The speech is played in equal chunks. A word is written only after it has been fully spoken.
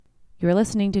You're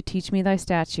listening to Teach Me Thy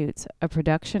Statutes, a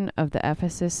production of the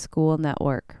Ephesus School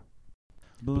Network.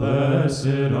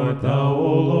 Blessed art thou,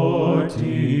 O Lord,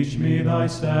 teach me thy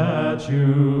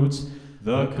statutes.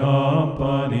 The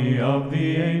company of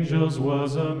the angels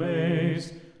was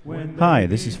amazed. Hi,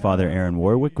 this is Father Aaron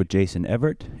Warwick with Jason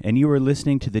Everett, and you are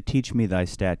listening to the Teach Me Thy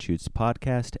Statutes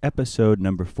podcast, episode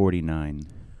number 49.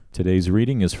 Today's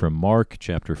reading is from Mark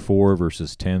chapter 4,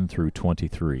 verses 10 through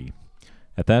 23.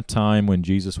 At that time, when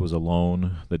Jesus was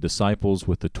alone, the disciples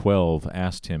with the 12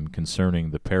 asked him concerning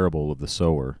the parable of the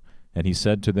sower. And he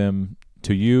said to them,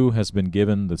 "To you has been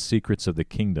given the secrets of the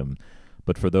kingdom,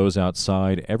 but for those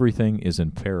outside everything is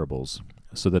in parables,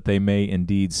 so that they may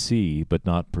indeed see but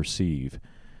not perceive,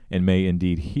 and may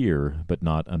indeed hear but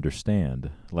not understand,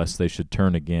 lest they should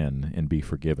turn again and be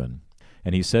forgiven."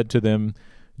 And he said to them,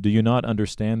 "Do you not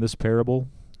understand this parable?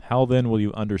 How then will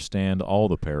you understand all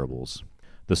the parables?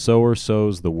 The sower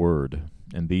sows the word,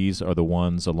 and these are the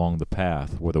ones along the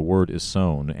path where the word is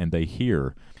sown, and they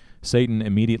hear. Satan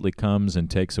immediately comes and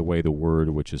takes away the word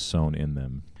which is sown in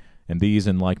them. And these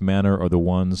in like manner are the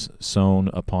ones sown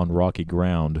upon rocky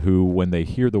ground, who, when they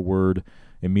hear the word,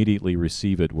 immediately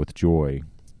receive it with joy.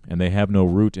 And they have no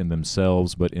root in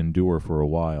themselves, but endure for a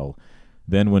while.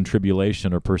 Then when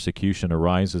tribulation or persecution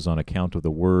arises on account of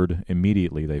the word,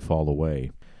 immediately they fall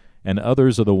away. And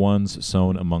others are the ones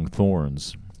sown among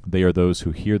thorns. They are those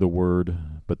who hear the word,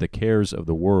 but the cares of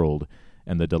the world,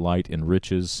 and the delight in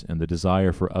riches, and the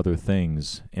desire for other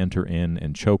things enter in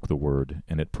and choke the word,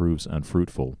 and it proves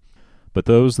unfruitful. But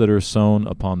those that are sown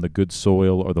upon the good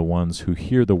soil are the ones who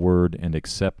hear the word and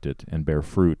accept it, and bear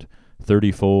fruit,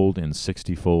 30-fold, and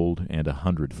 60-fold, and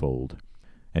 100-fold.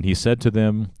 And he said to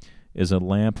them, Is a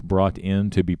lamp brought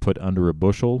in to be put under a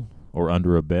bushel, or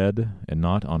under a bed, and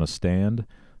not on a stand?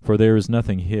 For there is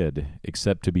nothing hid,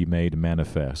 except to be made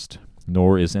manifest,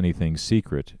 nor is anything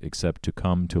secret, except to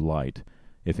come to light.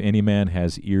 If any man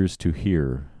has ears to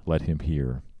hear, let him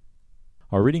hear."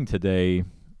 Our reading today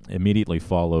immediately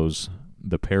follows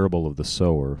the parable of the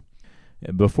sower.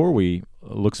 Before we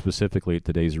look specifically at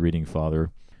today's reading,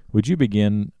 Father, would you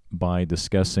begin by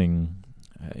discussing,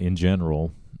 in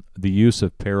general, the use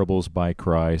of parables by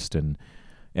Christ and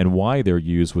why they're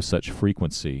used with such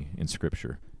frequency in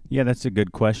Scripture? Yeah, that's a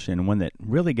good question, one that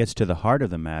really gets to the heart of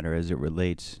the matter as it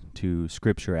relates to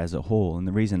Scripture as a whole. And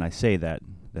the reason I say that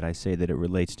it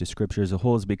relates to Scripture as a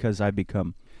whole is because I've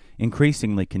become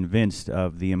increasingly convinced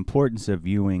of the importance of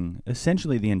viewing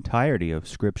essentially the entirety of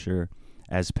Scripture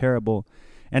as parable,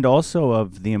 and also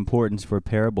of the importance for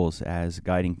parables as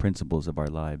guiding principles of our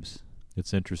lives.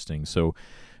 It's interesting. So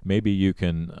maybe you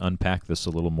can unpack this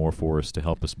a little more for us to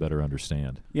help us better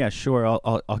understand. Yeah, sure.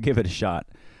 I'll give it a shot.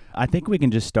 I think we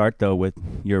can just start, though, with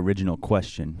your original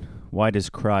question. Why does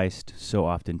Christ so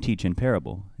often teach in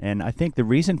parable? And I think the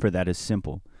reason for that is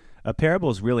simple. A parable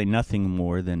is really nothing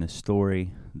more than a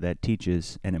story that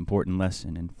teaches an important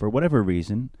lesson. And for whatever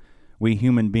reason, we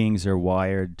human beings are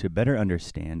wired to better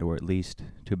understand, or at least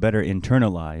to better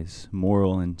internalize,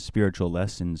 moral and spiritual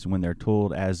lessons when they're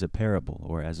told as a parable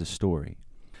or as a story.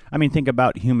 I mean, think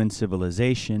about human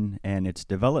civilization and its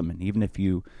development. Even if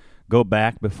you go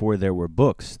back before there were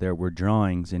books, there were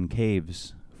drawings in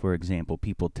caves, for example,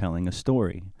 people telling a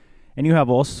story. And you have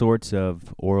all sorts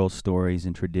of oral stories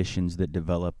and traditions that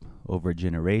develop over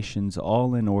generations,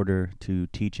 all in order to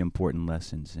teach important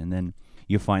lessons. And then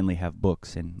you finally have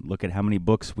books, and look at how many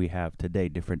books we have today,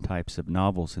 different types of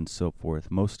novels and so forth,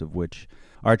 most of which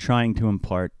are trying to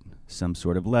impart some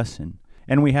sort of lesson.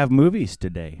 And we have movies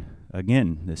today.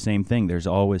 Again, the same thing. There's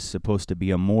always supposed to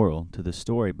be a moral to the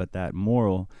story, but that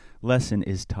moral lesson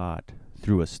is taught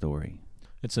through a story.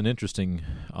 It's an interesting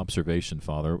observation,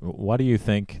 Father. Why do you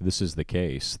think this is the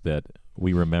case, that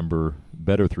we remember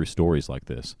better through stories like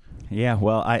this? Yeah,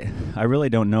 well, I really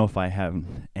don't know if I have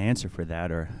an answer for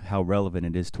that or how relevant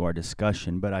it is to our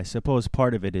discussion, but I suppose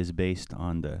part of it is based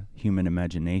on the human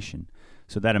imagination.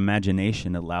 So that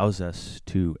imagination allows us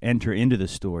to enter into the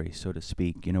story, so to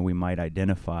speak. You know, we might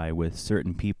identify with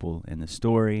certain people in the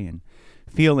story and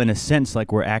feel, in a sense,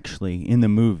 like we're actually in the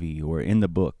movie or in the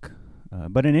book.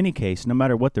 But in any case, no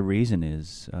matter what the reason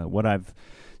is, what I've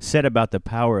said about the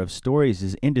power of stories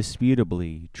is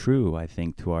indisputably true, I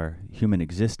think, to our human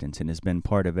existence, and has been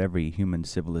part of every human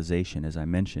civilization, as I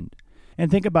mentioned. And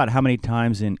think about how many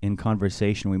times in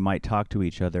conversation we might talk to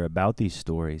each other about these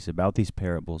stories, about these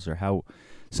parables, or how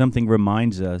something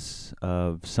reminds us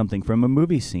of something from a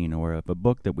movie scene or of a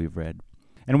book that we've read.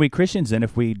 And we Christians, then,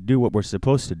 if we do what we're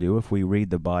supposed to do, if we read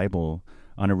the Bible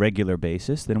on a regular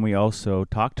basis, then we also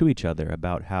talk to each other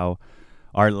about how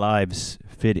our lives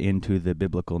fit into the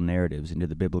biblical narratives, into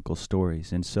the biblical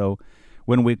stories. And so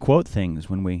when we quote things,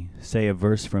 when we say a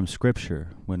verse from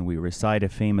Scripture, when we recite a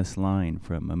famous line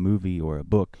from a movie or a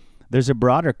book, there's a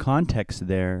broader context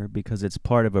there because it's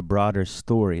part of a broader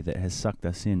story that has sucked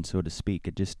us in, so to speak.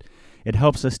 It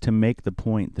helps us to make the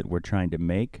point that we're trying to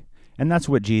make, and that's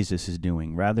what Jesus is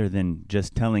doing, rather than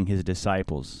just telling his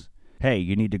disciples, hey,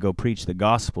 you need to go preach the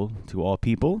gospel to all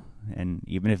people, and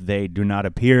even if they do not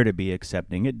appear to be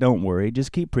accepting it, don't worry,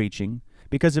 just keep preaching,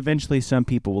 because eventually some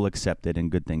people will accept it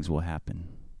and good things will happen.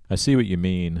 I see what you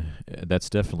mean. That's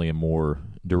definitely a more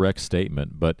direct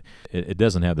statement, but it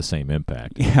doesn't have the same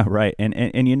impact. Yeah, right.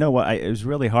 And you know what? It was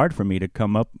really hard for me to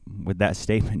come up with that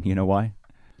statement. You know why?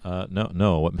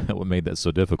 No. What made that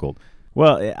so difficult?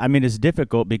 Well, I mean, it's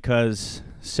difficult because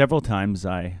several times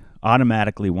I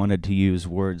automatically wanted to use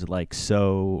words like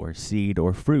sow or seed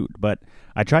or fruit, but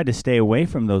I tried to stay away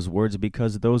from those words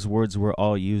because those words were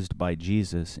all used by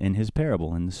Jesus in his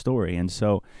parable, in the story. And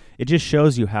so it just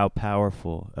shows you how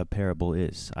powerful a parable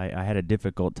is. I had a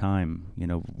difficult time,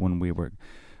 when we were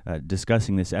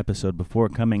discussing this episode before,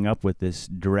 coming up with this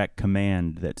direct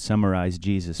command that summarized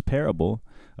Jesus' parable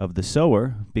of the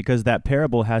sower, because that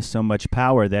parable has so much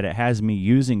power that it has me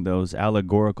using those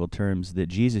allegorical terms that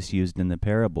Jesus used in the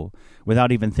parable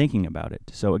without even thinking about it.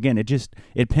 So again,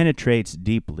 it penetrates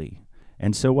deeply.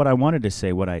 And so what I wanted to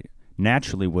say, what I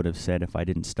naturally would have said if I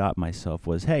didn't stop myself,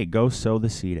 was, hey, go sow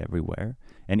the seed everywhere,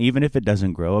 and even if it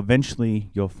doesn't grow, eventually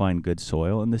you'll find good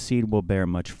soil and the seed will bear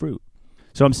much fruit.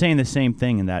 So I'm saying the same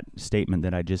thing in that statement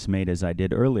that I just made as I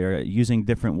did earlier, using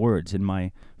different words. In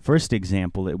my first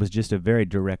example, it was just a very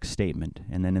direct statement.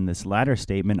 And then in this latter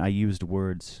statement, I used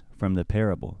words from the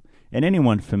parable. And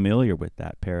anyone familiar with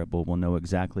that parable will know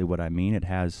exactly what I mean. It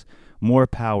has more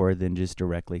power than just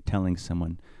directly telling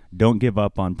someone, don't give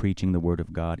up on preaching the Word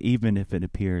of God, even if it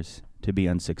appears to be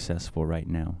unsuccessful right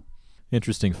now.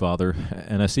 Interesting, Father.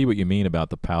 And I see what you mean about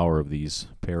the power of these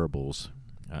parables.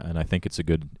 And I think it's a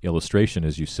good illustration,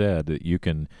 as you said, that you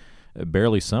can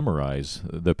barely summarize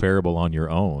the parable on your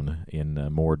own in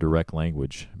more direct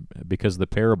language because the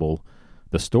parable,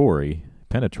 the story,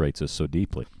 penetrates us so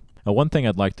deeply. One thing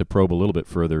I'd like to probe a little bit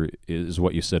further is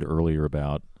what you said earlier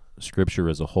about Scripture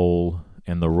as a whole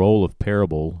and the role of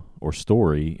parable or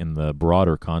story in the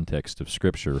broader context of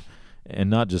Scripture, and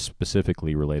not just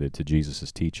specifically related to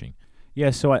Jesus' teaching. Yeah,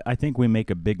 so I think we make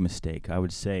a big mistake. I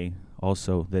would say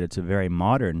also that it's a very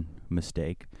modern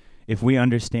mistake if we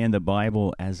understand the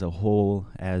Bible as a whole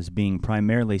as being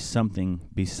primarily something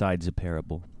besides a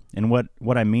parable. And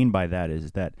what I mean by that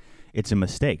is that it's a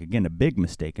mistake, again, a big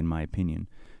mistake in my opinion,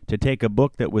 to take a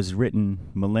book that was written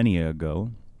millennia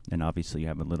ago, and obviously you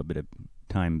have a little bit of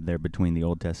time there between the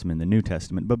Old Testament and the New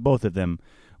Testament, but both of them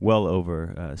well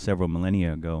over several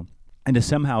millennia ago, and to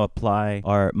somehow apply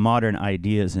our modern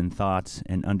ideas and thoughts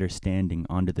and understanding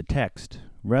onto the text,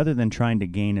 rather than trying to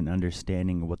gain an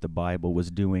understanding of what the Bible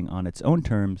was doing on its own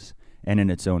terms and in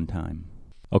its own time.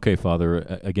 Okay,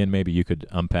 Father, again, maybe you could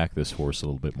unpack this for us a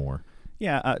little bit more.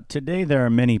 Yeah, today there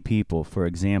are many people, for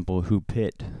example, who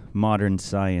pit modern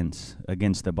science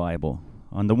against the Bible.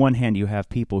 On the one hand, you have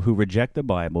people who reject the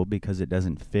Bible because it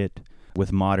doesn't fit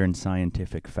with modern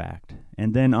scientific fact.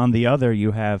 And then on the other,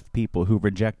 you have people who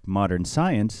reject modern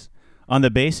science on the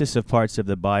basis of parts of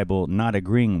the Bible not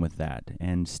agreeing with that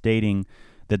and stating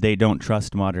that they don't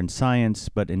trust modern science,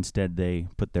 but instead they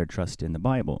put their trust in the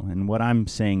Bible. And what I'm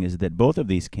saying is that both of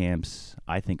these camps,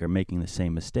 I think, are making the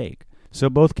same mistake. So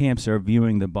both camps are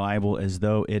viewing the Bible as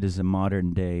though it is a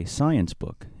modern-day science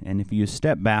book. And if you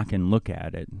step back and look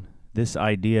at it, this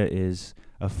idea is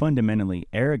a fundamentally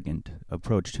arrogant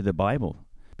approach to the Bible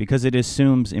because it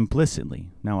assumes implicitly.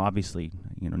 Now, obviously,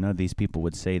 none of these people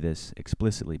would say this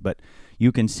explicitly, but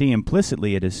you can see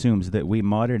implicitly it assumes that we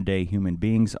modern-day human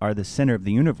beings are the center of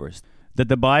the universe, that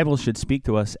the Bible should speak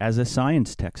to us as a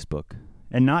science textbook,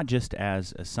 and not just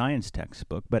as a science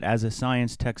textbook, but as a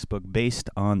science textbook based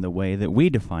on the way that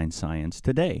we define science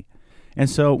today. And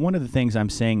so one of the things I'm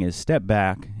saying is step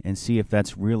back and see if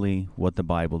that's really what the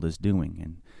Bible is doing.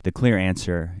 And the clear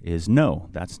answer is no,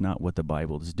 that's not what the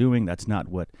Bible is doing. That's not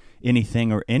what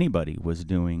anything or anybody was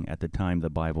doing at the time the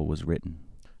Bible was written.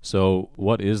 So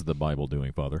what is the Bible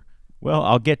doing, Father? Well,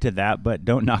 I'll get to that, but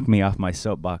don't knock me off my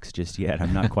soapbox just yet.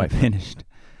 I'm not quite finished.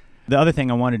 The other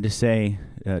thing I wanted to say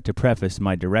to preface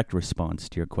my direct response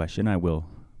to your question, I will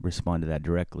respond to that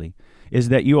directly, is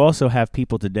that you also have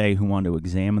people today who want to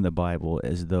examine the Bible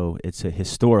as though it's a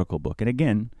historical book. And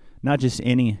again, not just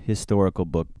any historical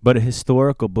book, but a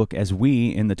historical book as we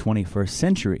in the 21st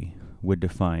century would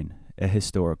define a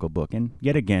historical book. And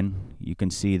yet again, you can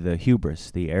see the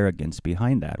hubris, the arrogance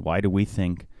behind that. Why do we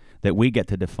think that we get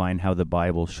to define how the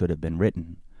Bible should have been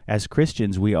written? As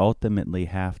Christians, we ultimately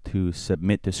have to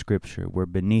submit to Scripture. We're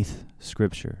beneath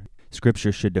Scripture.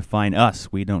 Scripture should define us.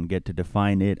 We don't get to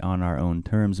define it on our own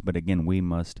terms, but again, we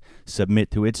must submit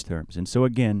to its terms. And so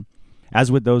again, as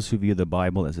with those who view the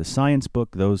Bible as a science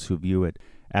book, those who view it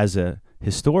as a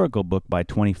historical book by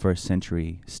 21st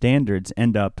century standards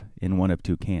end up in one of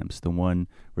two camps. The one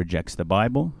rejects the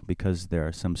Bible because there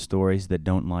are some stories that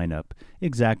don't line up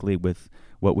exactly with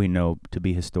what we know to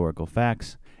be historical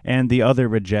facts, and the other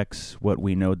rejects what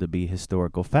we know to be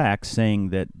historical facts, saying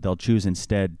that they'll choose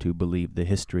instead to believe the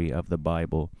history of the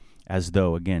Bible as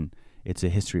though, again, it's a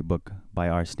history book by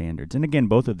our standards. And again,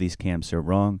 both of these camps are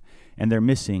wrong, and they're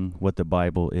missing what the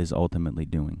Bible is ultimately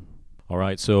doing. All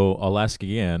right, so I'll ask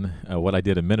again what I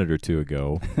did a minute or two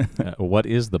ago. What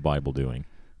is the Bible doing?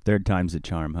 Third time's a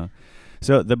charm, huh?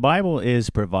 So the Bible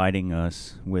is providing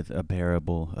us with a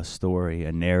parable, a story,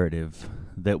 a narrative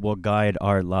that will guide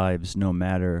our lives no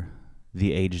matter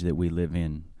the age that we live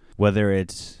in, whether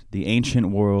it's the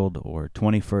ancient world or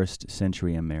 21st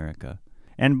century America.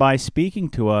 And by speaking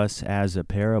to us as a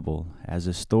parable, as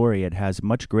a story, it has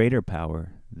much greater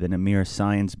power than a mere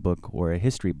science book or a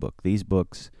history book. These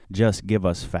books just give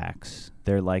us facts.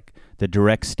 They're like the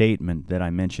direct statement that I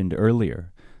mentioned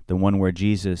earlier, the one where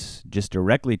Jesus just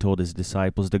directly told his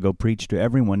disciples to go preach to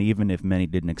everyone, even if many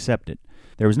didn't accept it.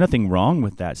 There was nothing wrong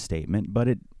with that statement, but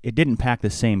it didn't pack the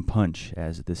same punch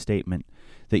as the statement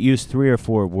that used 3 or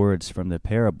 4 words from the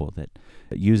parable, that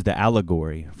used the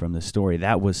allegory from the story.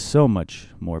 That was so much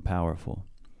more powerful.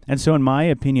 And so in my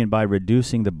opinion, by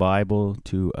reducing the Bible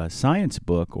to a science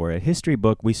book or a history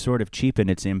book, we sort of cheapen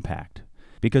its impact.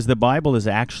 Because the Bible is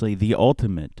actually the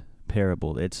ultimate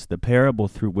parable. It's the parable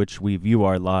through which we view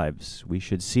our lives. We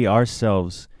should see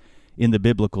ourselves in the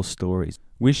biblical stories.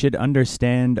 We should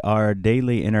understand our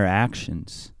daily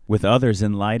interactions with others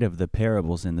in light of the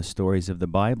parables and the stories of the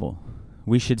Bible.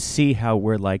 We should see how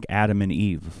we're like Adam and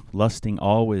Eve, lusting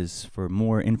always for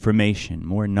more information,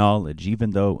 more knowledge,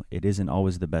 even though it isn't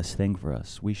always the best thing for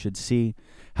us. We should see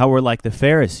how we're like the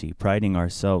Pharisee, priding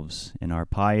ourselves in our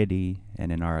piety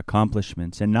and in our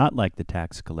accomplishments, and not like the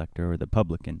tax collector or the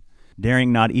publican,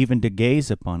 daring not even to gaze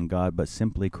upon God, but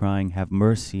simply crying, "Have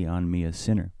mercy on me, a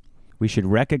sinner." We should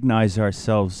recognize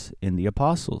ourselves in the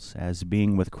apostles as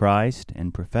being with Christ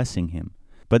and professing him,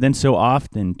 but then so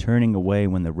often turning away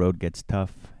when the road gets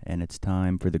tough and it's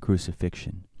time for the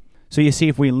crucifixion. So you see,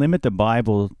 if we limit the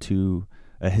Bible to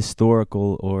a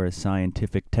historical or a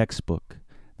scientific textbook,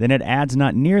 then it adds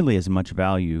not nearly as much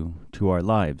value to our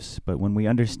lives. But when we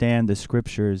understand the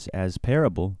Scriptures as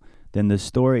parable, then the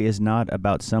story is not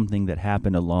about something that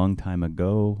happened a long time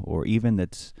ago, or even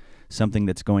that's something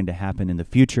that's going to happen in the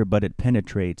future, but it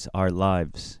penetrates our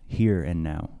lives here and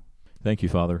now. Thank you,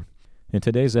 Father. In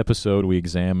today's episode, we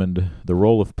examined the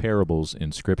role of parables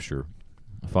in Scripture.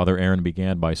 Father Aaron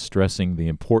began by stressing the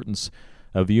importance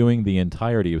of viewing the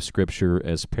entirety of Scripture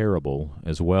as parable,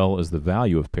 as well as the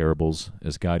value of parables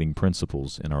as guiding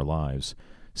principles in our lives.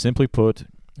 Simply put,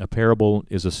 a parable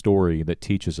is a story that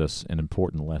teaches us an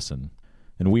important lesson,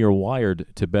 and we are wired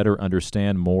to better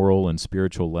understand moral and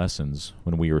spiritual lessons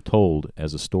when we are told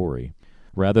as a story.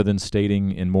 Rather than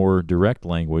stating in more direct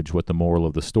language what the moral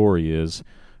of the story is,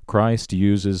 Christ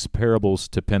uses parables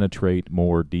to penetrate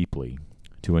more deeply,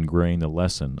 to engrain the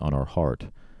lesson on our heart.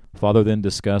 Father then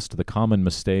discussed the common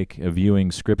mistake of viewing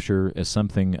Scripture as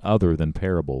something other than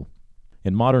parable.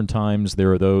 In modern times,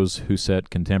 there are those who set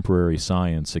contemporary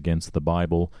science against the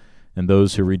Bible, and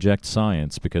those who reject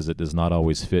science because it does not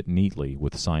always fit neatly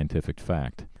with scientific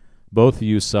fact. Both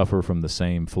views suffer from the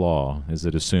same flaw, as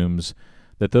it assumes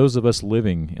that those of us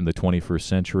living in the 21st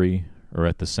century are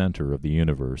at the center of the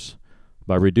universe.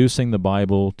 By reducing the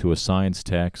Bible to a science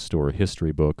text or a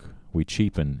history book, we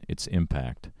cheapen its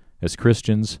impact. As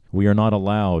Christians, we are not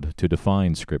allowed to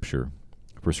define Scripture,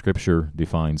 for Scripture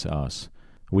defines us.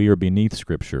 We are beneath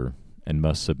Scripture and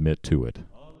must submit to it.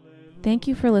 Thank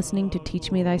you for listening to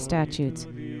Teach Me Thy Statutes.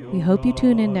 We hope you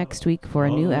tune in next week for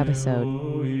a new episode.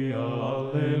 Alleluia,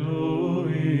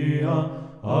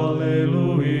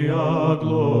 alleluia,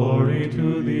 glory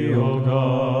to thee, O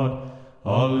God.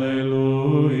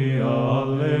 Alleluia,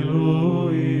 alleluia,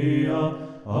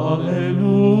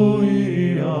 alleluia,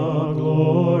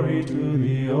 glory to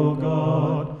thee, O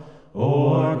God.